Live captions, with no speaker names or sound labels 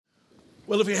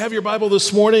Well, if you have your Bible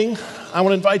this morning, I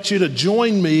want to invite you to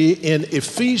join me in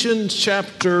Ephesians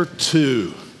chapter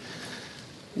 2.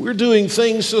 We're doing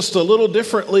things just a little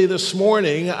differently this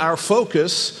morning. Our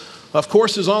focus, of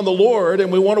course, is on the Lord,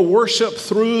 and we want to worship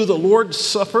through the Lord's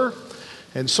Supper.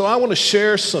 And so I want to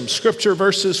share some scripture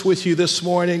verses with you this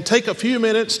morning. Take a few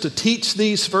minutes to teach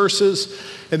these verses,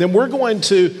 and then we're going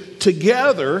to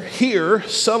together here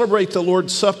celebrate the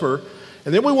Lord's Supper.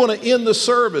 And then we want to end the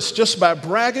service just by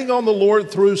bragging on the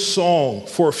Lord through song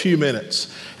for a few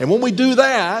minutes. And when we do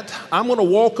that, I'm going to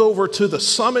walk over to the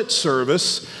summit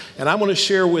service, and I'm going to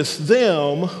share with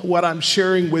them what I'm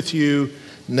sharing with you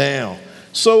now.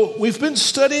 So we've been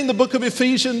studying the book of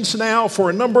Ephesians now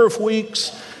for a number of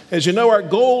weeks. As you know, our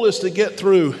goal is to get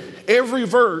through every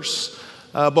verse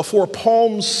before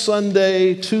Palm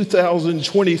Sunday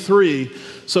 2023.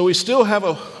 So we still have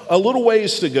a little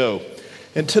ways to go.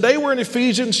 And today we're in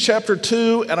Ephesians chapter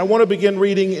 2, and I want to begin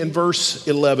reading in verse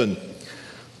 11. The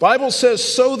Bible says,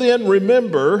 "So then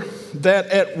remember that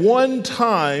at one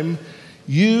time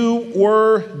you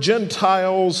were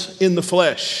Gentiles in the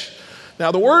flesh."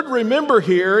 Now the word remember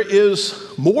here is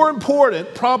more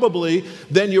important probably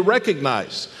than you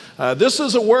recognize. This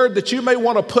is a word that you may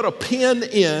want to put a pin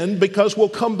in because we'll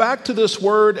come back to this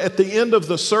word at the end of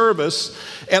the service.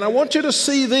 And I want you to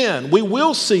see then, we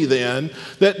will see then,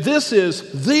 that this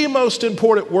is the most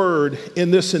important word in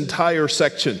this entire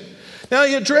section. Now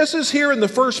he addresses here in the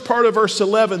first part of verse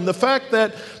 11 the fact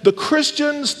that the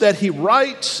Christians that he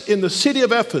writes in the city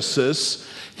of Ephesus,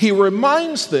 he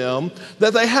reminds them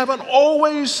that they haven't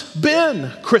always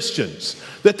been Christians,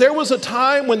 that there was a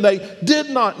time when they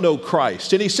did not know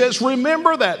Christ. And he says,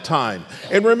 remember that time,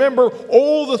 and remember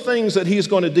all the things that he's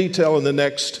going to detail in the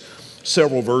next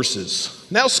several verses.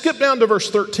 Now skip down to verse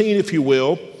 13, if you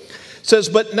will. It says,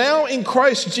 "But now in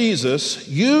Christ Jesus,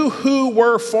 you who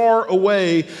were far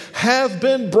away have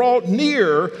been brought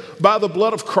near by the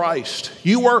blood of Christ."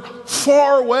 You were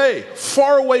far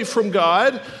away from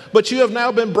God, but you have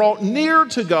now been brought near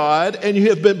to God, and you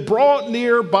have been brought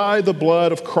near by the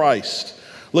blood of Christ.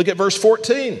 Look at verse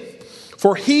 14.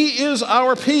 "For he is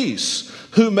our peace,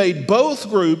 who made both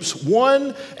groups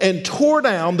one and tore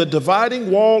down the dividing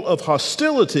wall of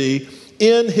hostility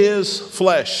in his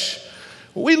flesh."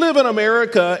 We live in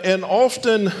America and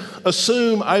often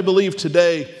assume, I believe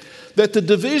today, that the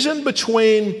division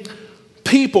between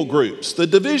people groups, the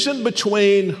division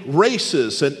between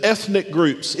races and ethnic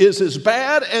groups is as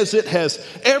bad as it has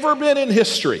ever been in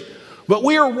history. But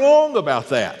we are wrong about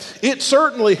that. It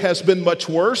certainly has been much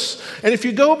worse. And if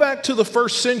you go back to the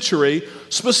first century,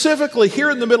 specifically here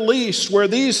in the Middle East where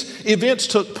these events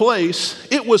took place,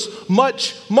 it was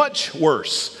much, much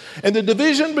worse. And the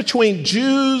division between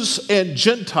Jews and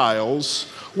Gentiles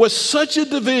was such a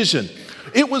division.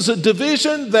 It was a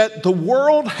division that the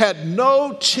world had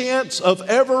no chance of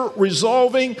ever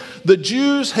resolving. The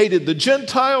Jews hated the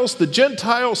Gentiles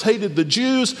hated the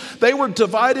Jews. They were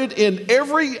divided in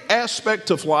every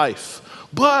aspect of life.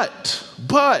 But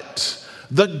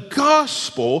the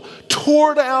gospel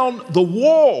tore down the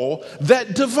wall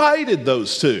that divided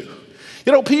those two.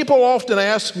 You know, people often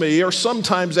ask me, or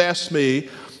sometimes ask me,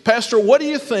 "Pastor, what do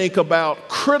you think about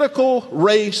critical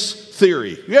race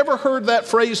theory?" You ever heard that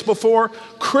phrase before?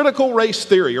 Critical race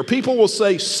theory, or people will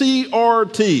say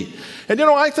CRT. And you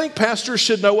know, I think pastors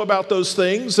should know about those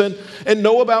things and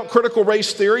know about critical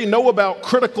race theory, know about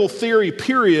critical theory,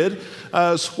 period,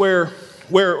 where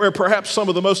perhaps some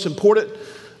of the most important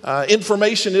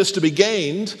information is to be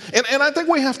gained. And I think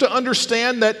we have to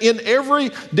understand that in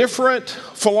every different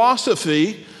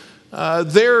philosophy,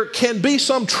 there can be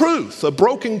some truth. A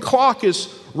broken clock is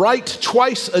right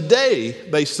twice a day,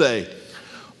 they say.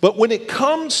 But when it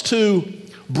comes to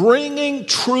bringing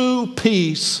true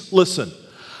peace, listen,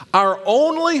 our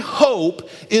only hope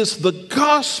is the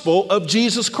gospel of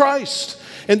Jesus Christ.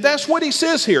 And that's what he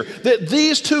says here, that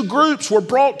these two groups were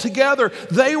brought together.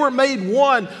 They were made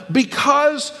one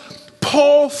because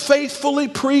Paul faithfully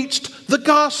preached the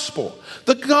gospel.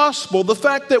 The gospel, the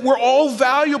fact that we're all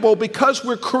valuable because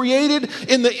we're created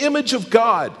in the image of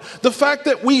God. The fact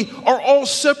that we are all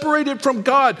separated from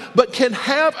God but can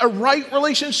have a right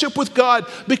relationship with God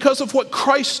because of what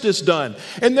Christ has done.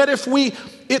 And that if we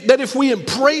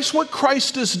embrace what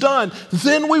Christ has done,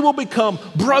 then we will become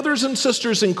brothers and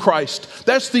sisters in Christ.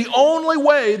 That's the only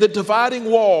way the dividing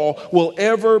wall will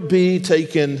ever be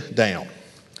taken down.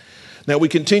 Now we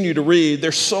continue to read.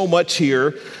 There's so much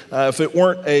here. If it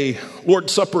weren't a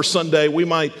Lord's Supper Sunday, we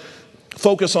might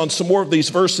focus on some more of these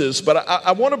verses. But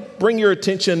I want to bring your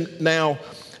attention now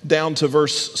down to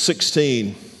verse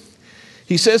 16.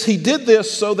 He says he did this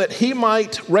so that he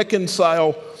might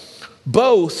reconcile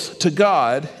both to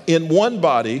God in one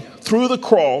body through the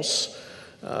cross,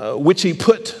 which he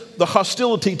put the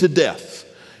hostility to death.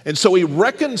 And so he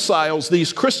reconciles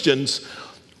these Christians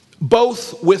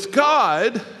both with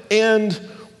God and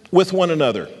with one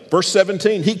another. Verse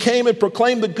 17, he came and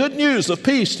proclaimed the good news of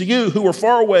peace to you who were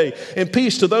far away and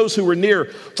peace to those who were near.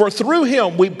 For through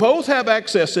him we both have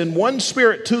access in one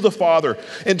spirit to the Father.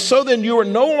 And so then you are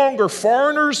no longer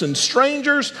foreigners and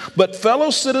strangers, but fellow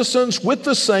citizens with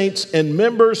the saints and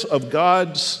members of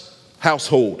God's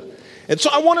household. And so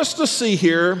I want us to see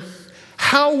here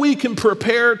how we can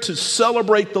prepare to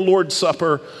celebrate the Lord's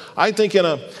Supper, I think in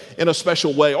a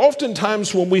special way.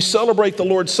 Oftentimes when we celebrate the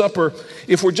Lord's Supper,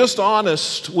 if we're just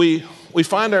honest, we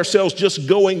find ourselves just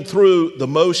going through the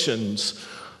motions,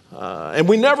 and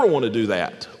we never want to do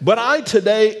that. But I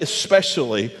today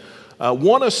especially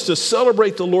want us to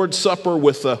celebrate the Lord's Supper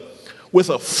with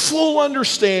a full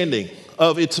understanding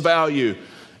of its value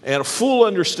and a full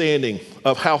understanding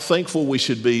of how thankful we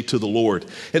should be to the Lord.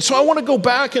 And so I want to go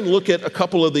back and look at a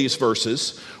couple of these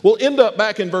verses. We'll end up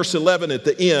back in verse 11 at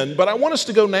the end, but I want us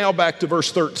to go now back to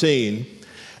verse 13,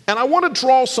 and I want to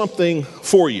draw something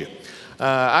for you.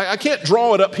 I can't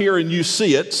draw it up here and you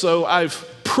see it, so I've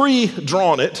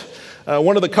pre-drawn it.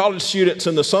 One of the college students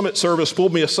in the summit service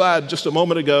pulled me aside just a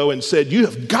moment ago and said, "You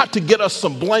have got to get us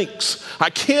some blanks. I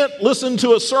can't listen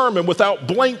to a sermon without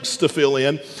blanks to fill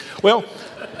in." Well,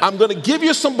 I'm going to give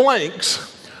you some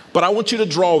blanks, but I want you to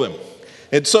draw them.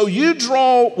 And so you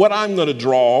draw what I'm going to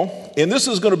draw, and this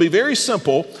is going to be very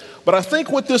simple, but I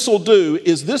think what this will do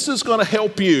is this is going to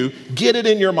help you get it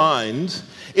in your mind.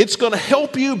 It's going to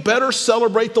help you better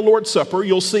celebrate the Lord's Supper.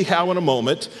 You'll see how in a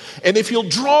moment. And if you'll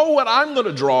draw what I'm going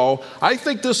to draw, I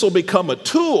think this will become a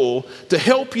tool to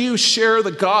help you share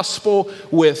the gospel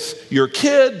with your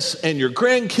kids and your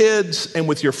grandkids and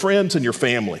with your friends and your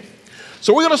family.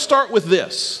 So we're going to start with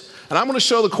this, and I'm going to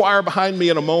show the choir behind me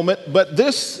in a moment, but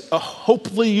this,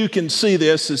 hopefully you can see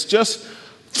this, is just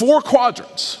 4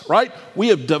 quadrants, right? We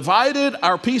have divided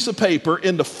our piece of paper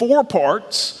into 4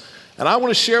 parts, and I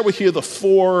want to share with you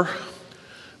the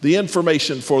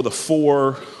information for the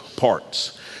 4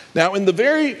 parts. Now, in the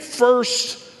very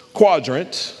first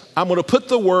quadrant, I'm going to put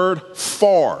the word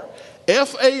far,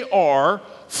 F-A-R,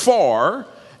 far.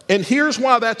 And here's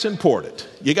why that's important.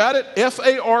 You got it?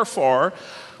 F-A-R, far.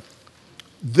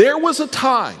 There was a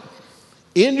time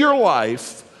in your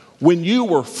life when you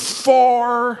were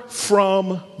far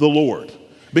from the Lord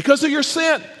because of your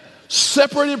sin,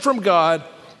 separated from God,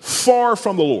 far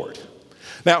from the Lord.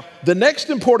 Now, the next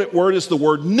important word is the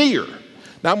word near.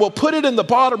 Now, I'm going to put it in the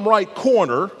bottom right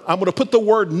corner. I'm going to put the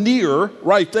word near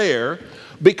right there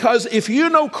because if you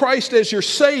know Christ as your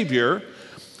Savior,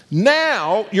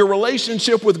 now your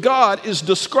relationship with God is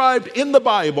described in the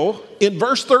Bible in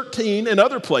verse 13 and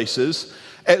other places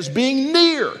as being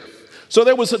near. So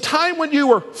there was a time when you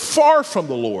were far from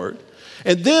the Lord,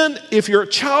 and then if you're a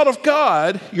child of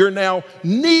God, you're now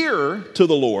near to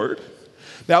the Lord.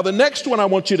 Now the next one I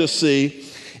want you to see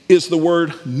is the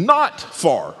word not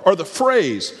far, or the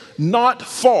phrase not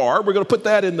far. We're going to put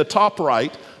that in the top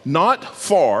right, not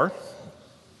far.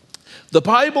 The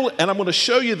Bible, and I'm going to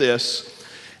show you this,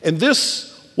 and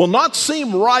this will not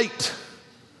seem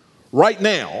right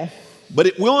now, but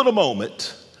it will in a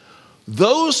moment.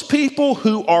 Those people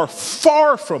who are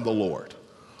far from the Lord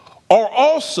are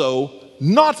also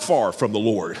not far from the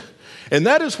Lord. And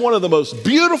that is one of the most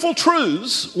beautiful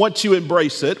truths, once you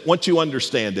embrace it, once you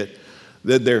understand it,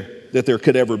 that there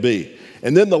could ever be.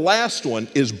 And then the last one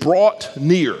is brought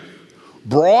near.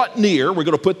 Brought near, we're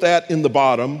going to put that in the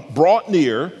bottom, brought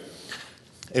near,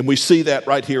 and we see that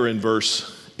right here in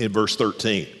verse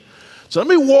 13. So let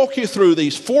me walk you through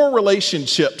these 4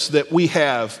 relationships that we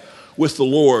have with the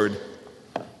Lord.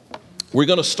 We're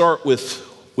going to start with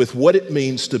what it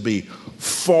means to be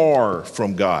far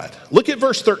from God. Look at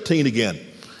verse 13 again.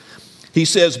 He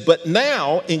says, "But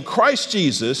now in Christ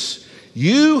Jesus,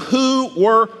 you who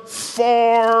were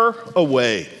far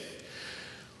away."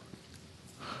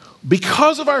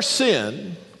 Because of our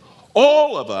sin,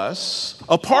 all of us,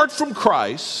 apart from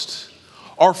Christ,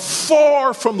 are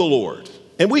far from the Lord.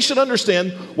 And we should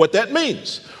understand what that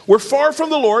means. We're far from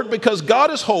the Lord because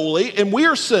God is holy and we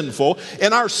are sinful,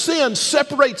 and our sin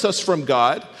separates us from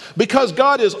God because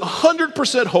God is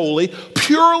 100% holy,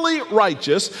 purely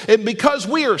righteous, and because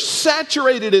we are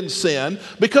saturated in sin,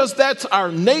 because that's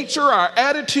our nature, our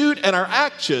attitude, and our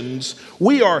actions,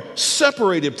 we are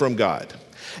separated from God.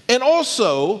 And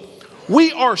also,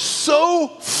 we are so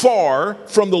far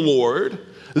from the Lord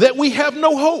that we have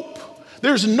no hope.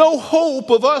 There's no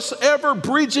hope of us ever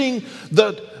bridging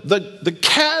the the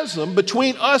chasm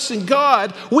between us and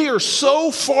God. We are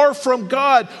so far from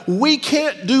God, we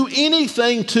can't do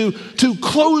anything to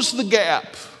close the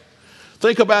gap.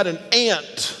 Think about an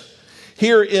ant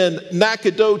here in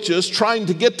Nacogdoches trying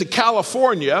to get to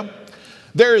California.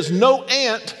 There is no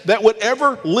ant that would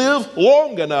ever live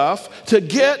long enough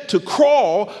to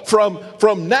crawl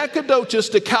from Nacogdoches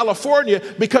to California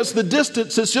because the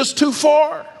distance is just too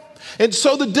far. And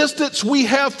so the distance we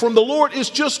have from the Lord is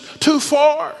just too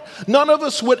far. None of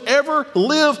us would ever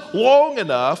live long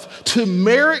enough to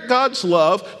merit God's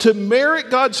love, to merit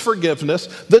God's forgiveness.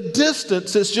 The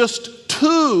distance is just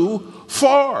too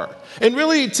far. And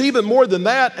really, it's even more than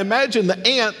that. Imagine the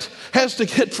ant has to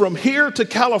get from here to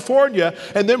California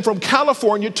and then from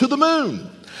California to the moon.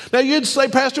 Now you'd say,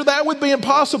 Pastor, that would be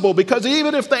impossible because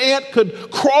even if the ant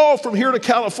could crawl from here to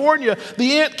California,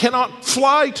 the ant cannot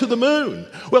fly to the moon.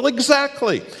 Well,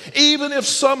 exactly. Even if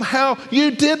somehow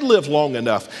you did live long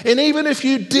enough, and even if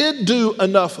you did do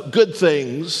enough good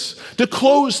things to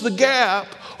close the gap,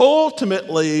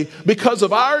 ultimately, because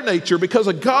of our nature, because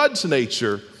of God's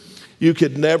nature, you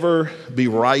could never be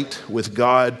right with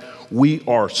God. We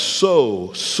are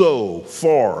so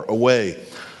far away.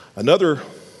 Another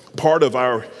part of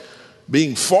our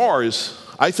being far is,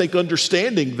 I think,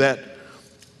 understanding that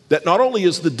not only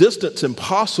is the distance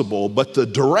impossible, but the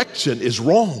direction is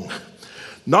wrong.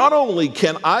 Not only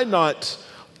can I not,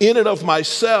 in and of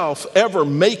myself, ever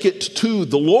make it to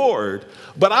the Lord,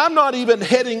 but I'm not even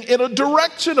heading in a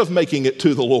direction of making it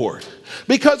to the Lord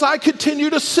because I continue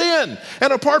to sin.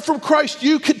 And apart from Christ,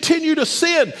 you continue to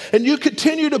sin and you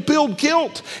continue to build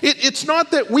guilt. It's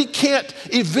not that we can't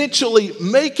eventually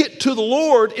make it to the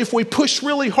Lord if we push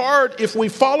really hard, if we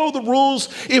follow the rules,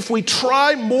 if we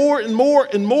try more and more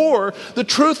and more. The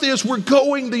truth is we're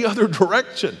going the other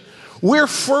direction. We're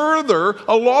further,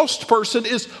 a lost person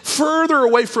is further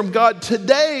away from God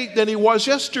today than he was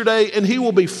yesterday, and he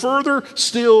will be further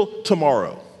still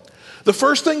tomorrow. The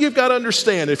first thing you've got to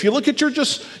understand, if you look at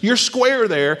your square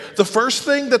there, the first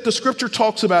thing that the scripture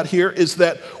talks about here is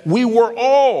that we were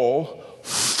all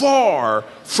far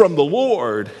from the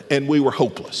Lord and we were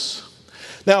hopeless.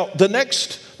 Now, the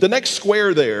next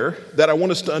square there that I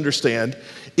want us to understand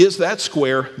is that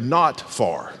square not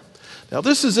far. Now,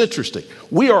 this is interesting.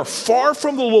 We are far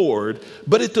from the Lord,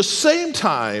 but at the same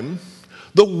time,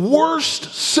 the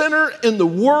worst sinner in the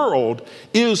world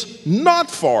is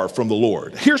not far from the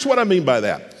Lord. Here's what I mean by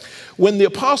that. When the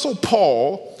Apostle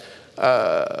Paul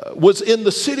was in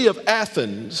the city of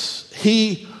Athens,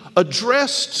 he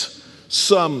addressed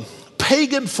some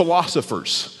pagan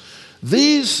philosophers.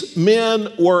 These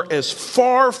men were as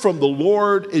far from the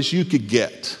Lord as you could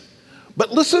get.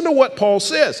 But listen to what Paul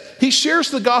says. He shares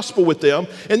the gospel with them,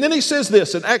 and then he says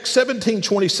this in Acts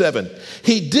 17:27.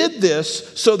 He did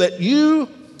this so that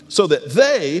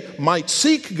they might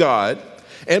seek God,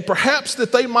 and perhaps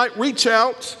that they might reach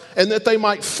out and that they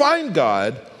might find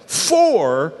God,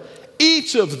 for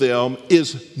each of them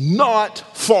is not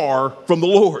far from the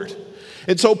Lord.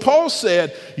 And so Paul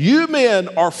said, you men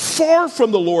are far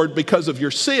from the Lord because of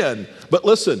your sin, but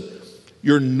listen,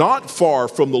 you're not far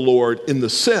from the Lord in the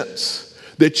sense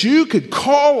that you could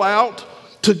call out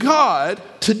to God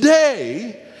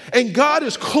today, and God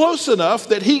is close enough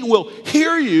that he will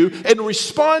hear you and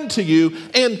respond to you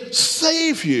and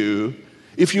save you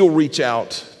if you'll reach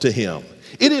out to him.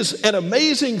 It is an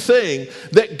amazing thing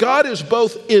that God is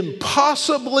both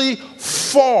impossibly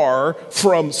far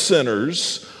from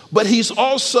sinners, but he's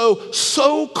also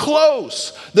so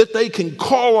close that they can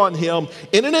call on him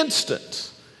in an instant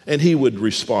and he would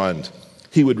respond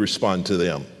to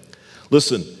them.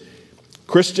 Listen,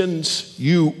 Christians,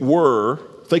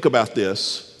 think about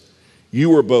this, you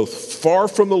were both far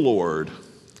from the Lord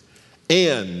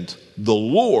and the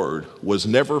Lord was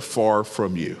never far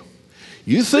from you.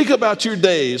 You think about your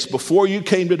days before you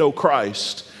came to know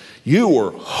Christ, you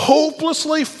were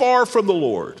hopelessly far from the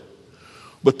Lord,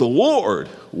 but the Lord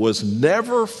was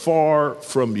never far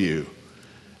from you,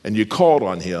 and you called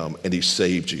on him and he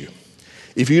saved you.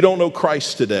 If you don't know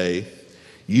Christ today,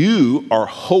 you are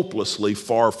hopelessly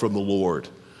far from the Lord.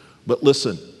 But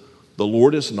listen, the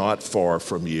Lord is not far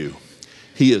from you.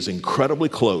 He is incredibly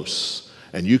close,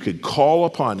 and you could call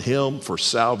upon him for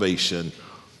salvation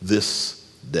this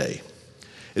day.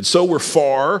 And so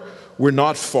we're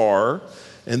not far,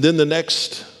 and then the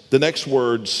next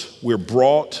words, we're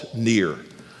brought near.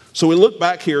 So we look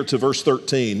back here to verse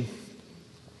 13.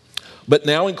 But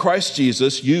now in Christ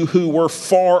Jesus, you who were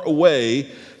far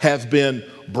away have been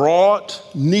brought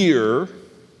near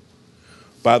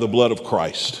by the blood of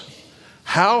Christ.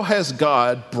 How has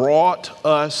God brought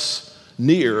us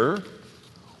near?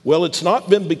 Well, it's not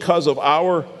been because of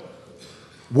our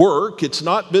work. It's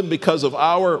not been because of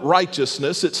our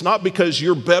righteousness. It's not because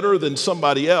you're better than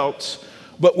somebody else,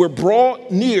 but we're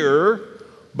brought near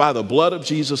by the blood of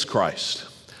Jesus Christ.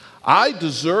 I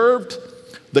deserved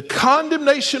the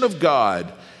condemnation of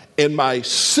God, and my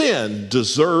sin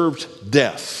deserved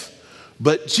death.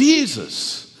 But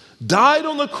Jesus died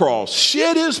on the cross,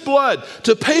 shed his blood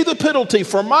to pay the penalty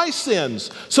for my sins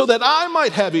so that I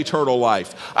might have eternal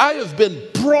life. I have been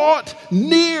brought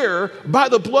near by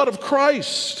the blood of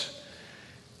Christ.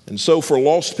 And so for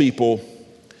lost people,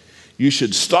 you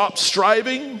should stop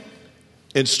striving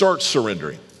and start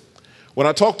surrendering. When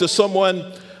I talk to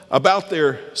someone about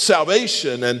their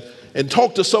salvation and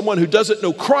talk to someone who doesn't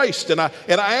know Christ, and I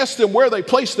ask them where they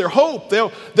place their hope,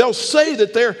 they'll say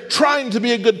that they're trying to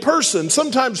be a good person.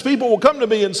 Sometimes people will come to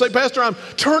me and say, Pastor, I'm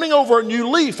turning over a new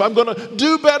leaf. I'm going to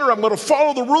do better. I'm going to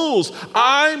follow the rules.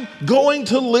 I'm going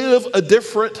to live a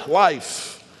different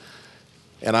life.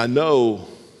 And I know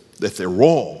that they're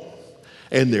wrong.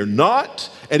 And they're not,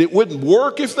 and it wouldn't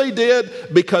work if they did,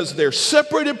 because they're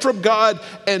separated from God,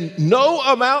 and no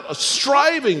amount of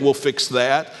striving will fix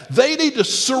that. They need to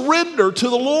surrender to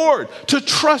the Lord, to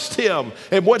trust him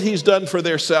and what he's done for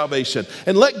their salvation.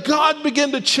 And let God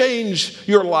begin to change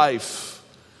your life,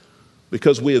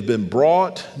 because we have been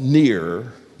brought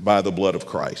near by the blood of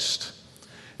Christ.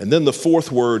 And then the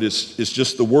fourth word is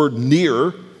just the word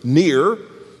near.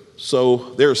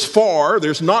 So there's far,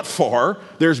 there's not far,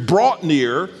 there's brought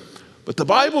near. But the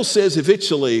Bible says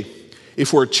eventually,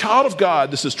 if we're a child of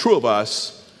God, this is true of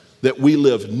us, that we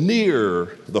live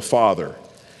near the Father.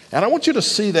 And I want you to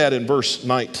see that in verse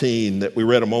 19 that we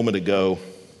read a moment ago.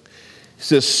 It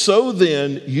says, so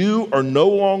then you are no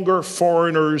longer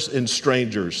foreigners and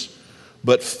strangers,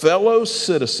 but fellow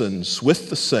citizens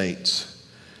with the saints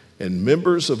and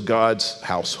members of God's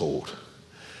household.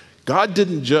 God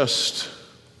didn't just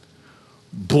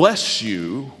bless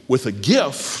you with a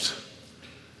gift.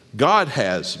 God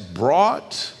has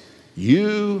brought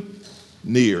you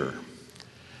near.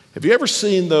 Have you ever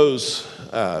seen those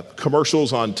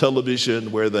commercials on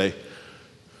television where they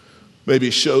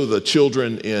maybe show the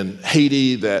children in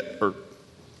Haiti that are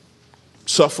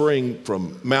suffering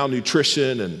from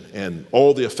malnutrition and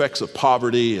all the effects of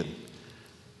poverty,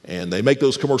 and they make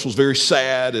those commercials very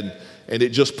sad, and it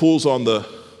just pulls on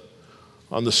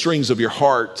the strings of your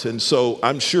heart. And so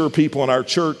I'm sure people in our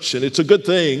church, and it's a good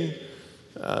thing,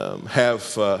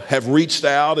 have reached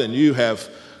out, and you have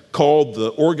called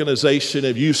the organization,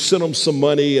 and you sent them some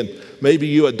money, and maybe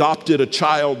you adopted a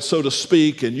child, so to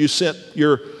speak, and you sent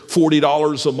your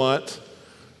 $40 a month.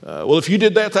 Well, if you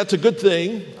did that, that's a good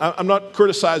thing. I'm not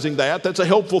criticizing that. That's a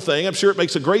helpful thing. I'm sure it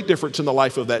makes a great difference in the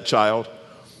life of that child.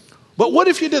 But what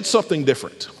if you did something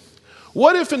different?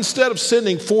 What if instead of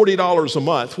sending $40 a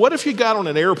month, what if you got on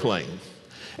an airplane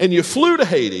and you flew to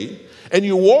Haiti and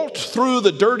you walked through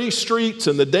the dirty streets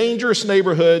and the dangerous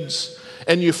neighborhoods,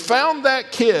 and you found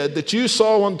that kid that you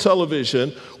saw on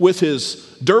television with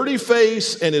his dirty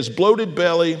face and his bloated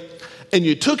belly, and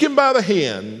you took him by the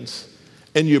hands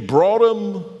and you brought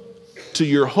him to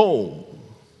your home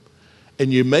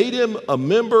and you made him a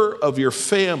member of your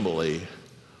family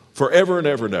forever and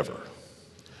ever and ever.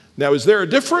 Now, is there a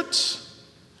difference?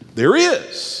 There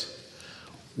is.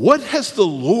 What has the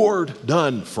Lord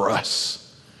done for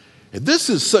us? And this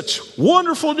is such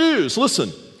wonderful news.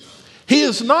 Listen, he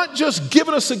has not just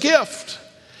given us a gift.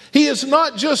 He has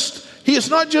not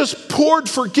just poured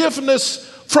forgiveness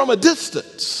from a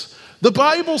distance. The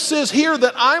Bible says here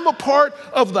that I'm a part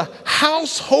of the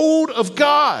household of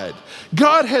God.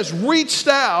 God has reached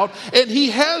out and he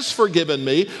has forgiven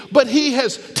me, but he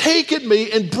has taken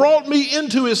me and brought me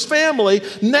into his family.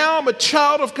 Now I'm a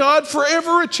child of God,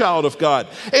 forever a child of God.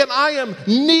 And I am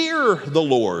near the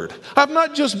Lord. I've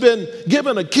not just been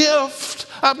given a gift.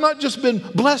 I've not just been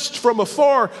blessed from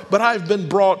afar, but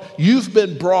you've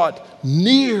been brought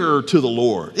near to the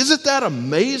Lord. Isn't that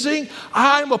amazing?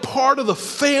 I'm a part of the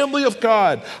family of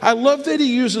God. I love that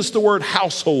he uses the word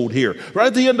household here, right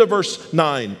at the end of verse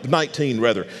 19,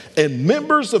 and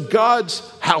members of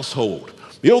God's household.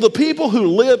 You know, the people who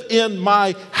live in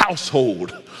my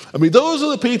household. I mean, those are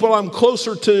the people I'm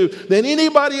closer to than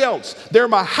anybody else. They're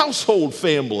my household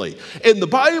family. And the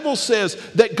Bible says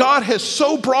that God has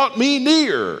so brought me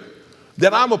near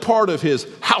that I'm a part of his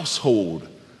household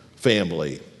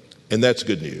family. And that's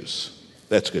good news.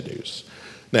 That's good news.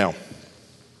 Now,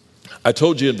 I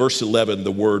told you in verse 11,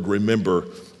 the word remember,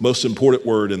 most important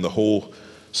word in the whole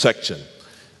section.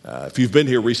 If you've been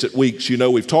here recent weeks, you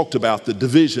know we've talked about the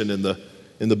division in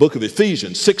the book of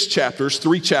Ephesians. 6 chapters,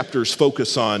 3 chapters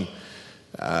focus on,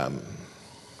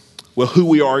 who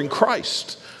we are in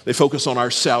Christ. They focus on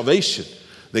our salvation.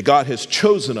 that God has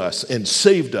chosen us and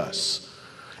saved us.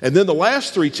 And then the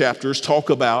last 3 chapters talk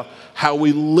about how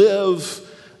we live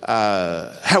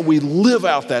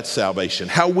out that salvation,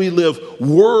 how we live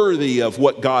worthy of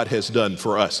what God has done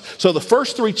for us. So the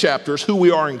first 3 chapters, who we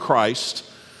are in Christ,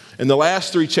 and the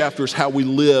last 3 chapters, how we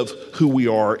live who we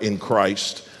are in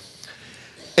Christ.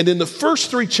 And in the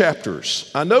first 3 chapters,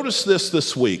 I noticed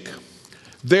this week,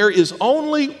 there is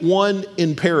only one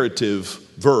imperative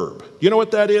verb. You know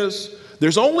what that is?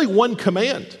 There's only one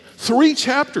command. 3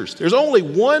 chapters. There's only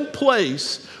one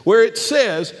place where it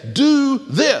says, do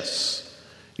this.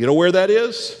 You know where that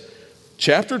is?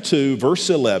 Chapter 2, verse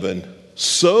 11.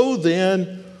 So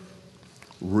then,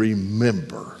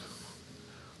 remember.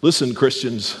 Listen,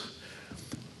 Christians,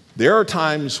 there are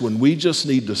times when we just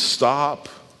need to stop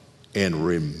and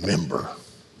remember.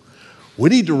 We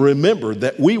need to remember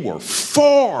that we were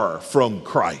far from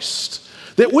Christ,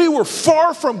 that we were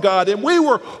far from God, and we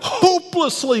were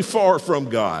hopelessly far from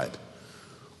God.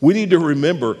 We need to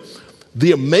remember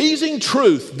the amazing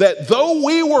truth that though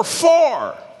we were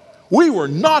far, we were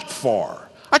not far.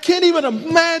 I can't even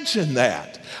imagine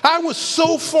that. I was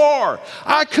so far.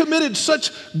 I committed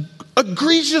such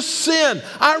egregious sin.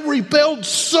 I rebelled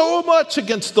so much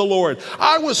against the Lord.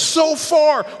 I was so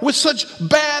far with such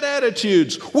bad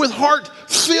attitudes, with heart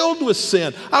filled with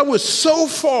sin. I was so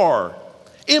far,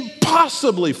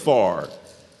 impossibly far.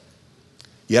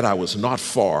 Yet I was not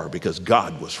far because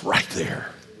God was right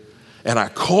there. And I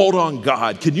called on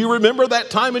God. Can you remember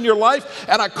that time in your life?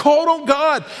 And I called on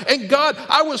God. And God,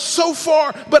 I was so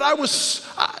far, but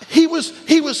He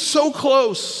was so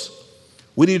close.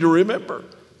 We need to remember.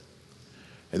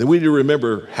 And then we need to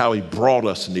remember how He brought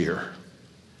us near.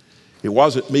 It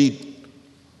wasn't me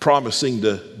promising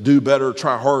to do better,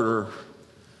 try harder.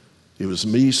 It was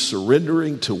me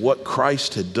surrendering to what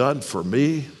Christ had done for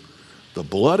me, the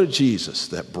blood of Jesus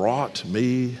that brought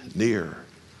me near.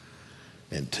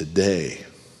 And today,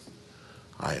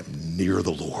 I am near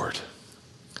the Lord.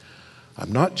 I've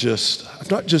not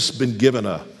just been given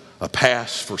a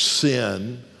pass for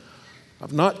sin.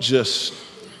 I've not just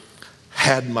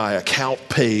had my account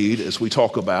paid, as we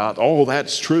talk about. All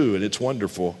that's true and it's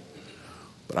wonderful.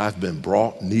 But I've been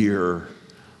brought near.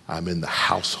 I'm in the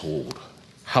household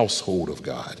of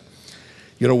God.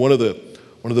 You know, one of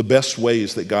the best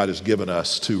ways that God has given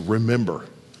us to remember,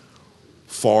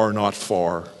 far, not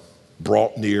far,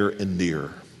 brought near and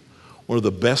near. One of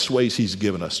the best ways He's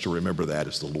given us to remember that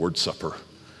is the Lord's Supper.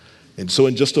 And so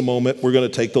in just a moment, we're going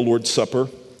to take the Lord's Supper.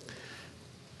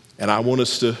 And I want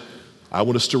us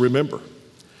to remember.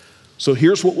 So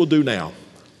here's what we'll do now.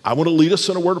 I want to lead us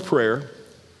in a word of prayer.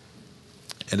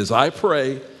 And as I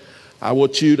pray, I'm going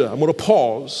to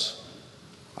pause.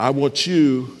 I want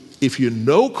you, if you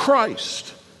know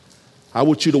Christ, I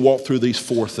want you to walk through these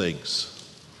 4 things.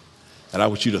 And I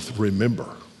want you to remember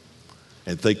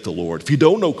and thank the Lord. If you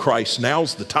don't know Christ,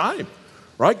 now's the time,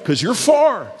 right? Because you're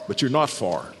far, but you're not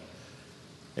far.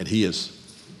 And He has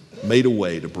made a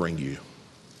way to bring you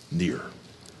near.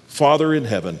 Father in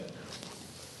heaven,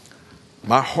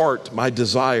 my heart, my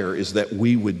desire is that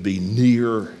we would be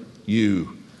near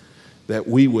You, that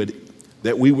we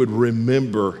would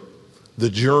remember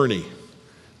the journey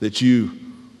that You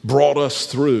brought us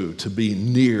through to be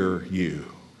near You.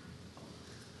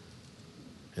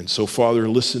 And so, Father,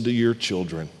 listen to Your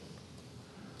children.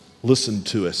 Listen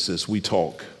to us as we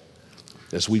talk,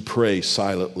 as we pray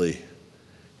silently,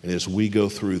 and as we go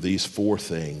through these 4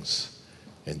 things.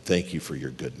 And thank You for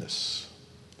Your goodness.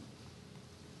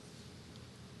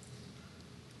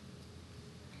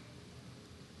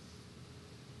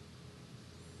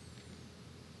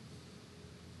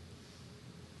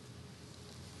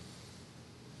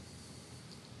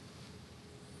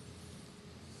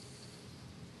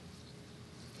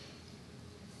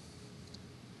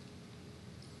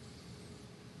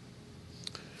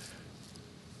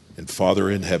 And Father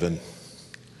in heaven,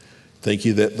 thank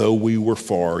You that though we were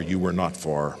far, You were not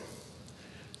far,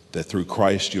 that through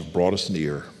Christ You've brought us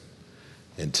near,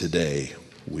 and today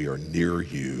we are near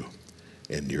You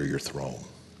and near Your throne.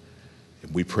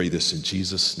 And we pray this in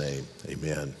Jesus' name,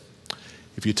 amen.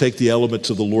 If you take the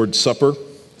elements of the Lord's Supper,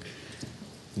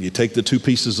 and you take the 2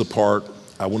 pieces apart,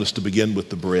 I want us to begin with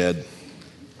the bread.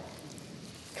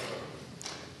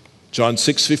 John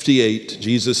 6:58,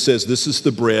 Jesus says, "This is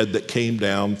the bread that came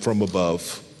down from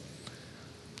above.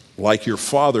 Like your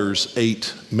fathers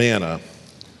ate manna,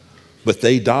 but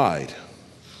they died.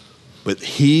 But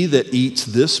he that eats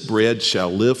this bread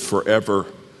shall live forever."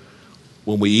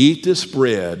 When we eat this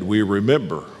bread, we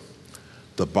remember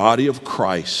the body of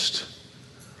Christ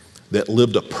that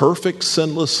lived a perfect,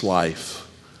 sinless life,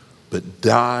 but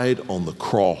died on the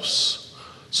cross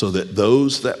so that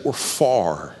those that were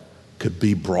far could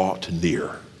be brought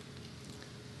near.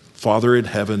 Father in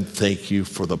heaven, thank you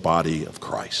for the body of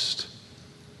Christ.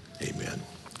 Amen.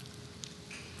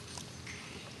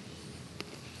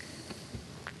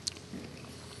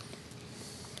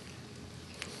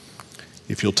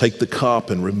 If you'll take the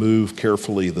cup and remove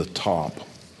carefully the top.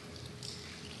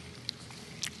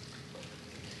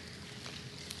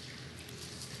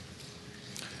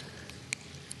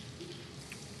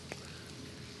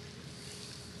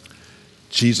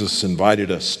 Jesus invited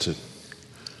us to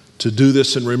do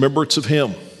this in remembrance of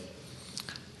him.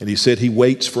 And he said he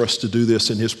waits for us to do this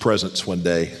in his presence one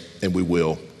day, and we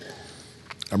will.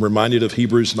 I'm reminded of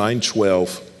Hebrews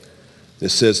 9:12 that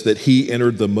says that he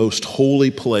entered the most holy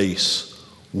place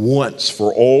once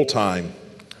for all time,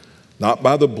 not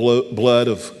by the blood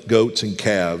of goats and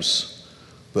calves,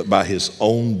 but by his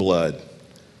own blood,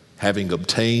 having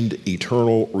obtained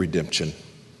eternal redemption.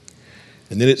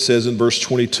 And then it says in verse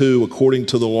 22, according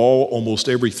to the law, almost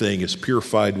everything is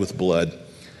purified with blood.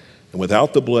 And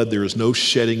without the blood, there is no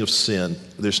shedding of sin.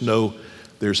 There's no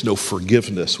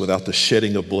forgiveness. Without the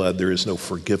shedding of blood, there is no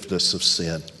forgiveness of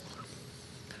sin.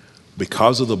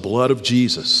 Because of the blood of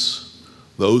Jesus,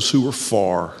 those who are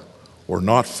far or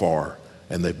not far,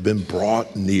 and they've been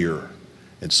brought near.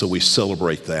 And so we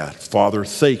celebrate that. Father,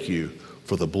 thank you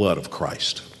for the blood of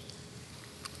Christ.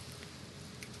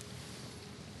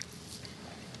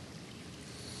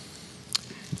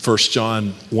 1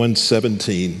 John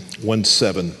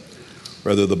 1:7,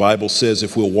 rather the Bible says,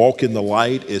 if we'll walk in the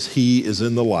light as he is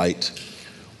in the light,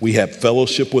 we have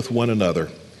fellowship with one another,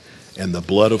 and the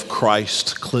blood of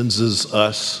Christ cleanses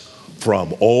us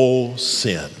from all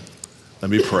sin. Let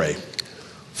me pray.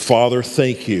 Father,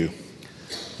 thank you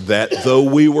that though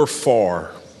we were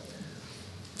far,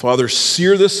 Father,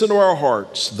 sear this into our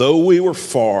hearts, though we were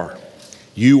far,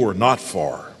 you were not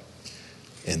far.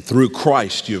 And through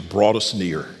Christ, you have brought us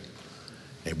near.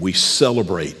 And we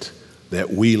celebrate that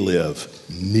we live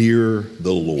near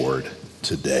the Lord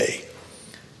today.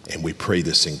 And we pray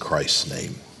this in Christ's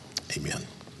name. Amen.